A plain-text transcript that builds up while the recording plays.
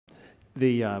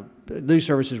The news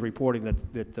service is reporting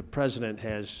that the president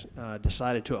has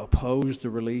decided to oppose the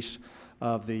release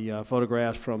of the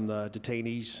photographs from the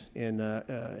detainees in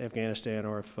Afghanistan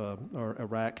or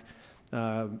Iraq.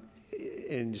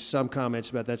 In some comments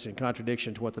about that's in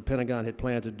contradiction to what the Pentagon had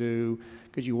planned to do.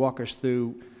 Could you walk us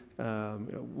through,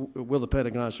 will the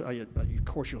Pentagon, of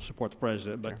course you'll support the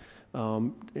president, but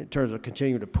in terms of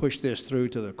continuing to push this through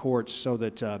to the courts so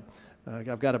that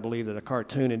I've got to believe that a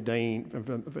cartoon in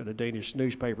a Danish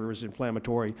newspaper is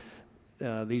inflammatory.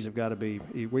 These have got to be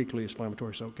equally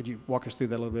inflammatory. So could you walk us through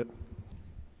that a little bit?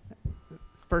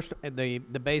 First, the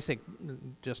basic,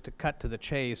 just to cut to the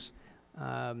chase,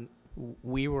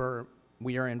 we are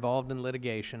involved in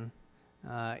litigation.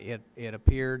 It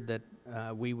appeared that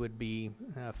we would be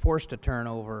forced to turn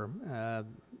over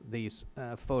these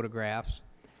photographs.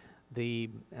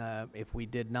 If we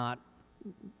did not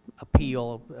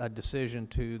appeal a decision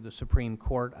to the Supreme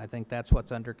Court, I think that's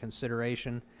what's under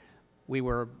consideration.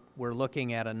 We're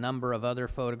looking at a number of other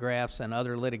photographs and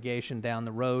other litigation down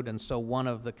the road, and so one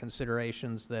of the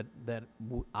considerations that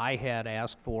I had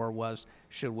asked for was,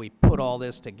 should we put all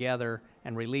this together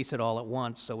and release it all at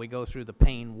once so we go through the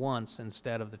pain once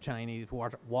instead of the Chinese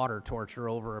water torture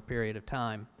over a period of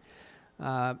time.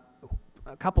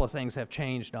 A couple of things have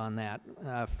changed on that.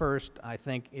 First, I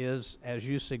think, is, as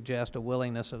you suggest, a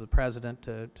willingness of the president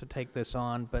to take this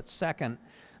on, but second,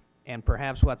 and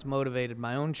perhaps what's motivated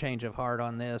my own change of heart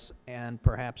on this and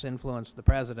perhaps influenced the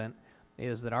president,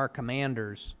 is that our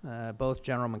commanders, both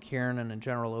General McKiernan and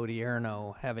General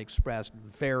Odierno, have expressed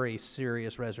very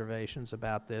serious reservations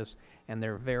about this and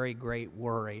their very great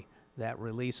worry that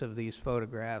release of these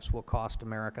photographs will cost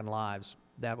American lives.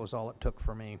 That was all it took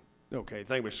for me. Okay,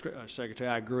 thank you, Mr. Secretary.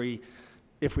 I agree.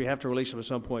 If we have to release them at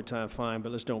some point in time, fine,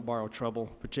 but let's don't borrow trouble,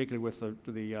 particularly with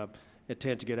the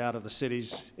intent to get out of the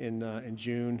cities in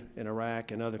June in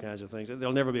Iraq and other kinds of things.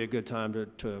 There'll never be a good time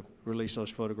to release those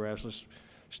photographs. Let's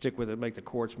stick with it, make the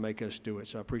courts make us do it.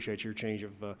 So I appreciate your change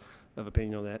of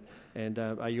opinion on that. And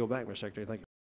I yield back, Mr. Secretary. Thank you.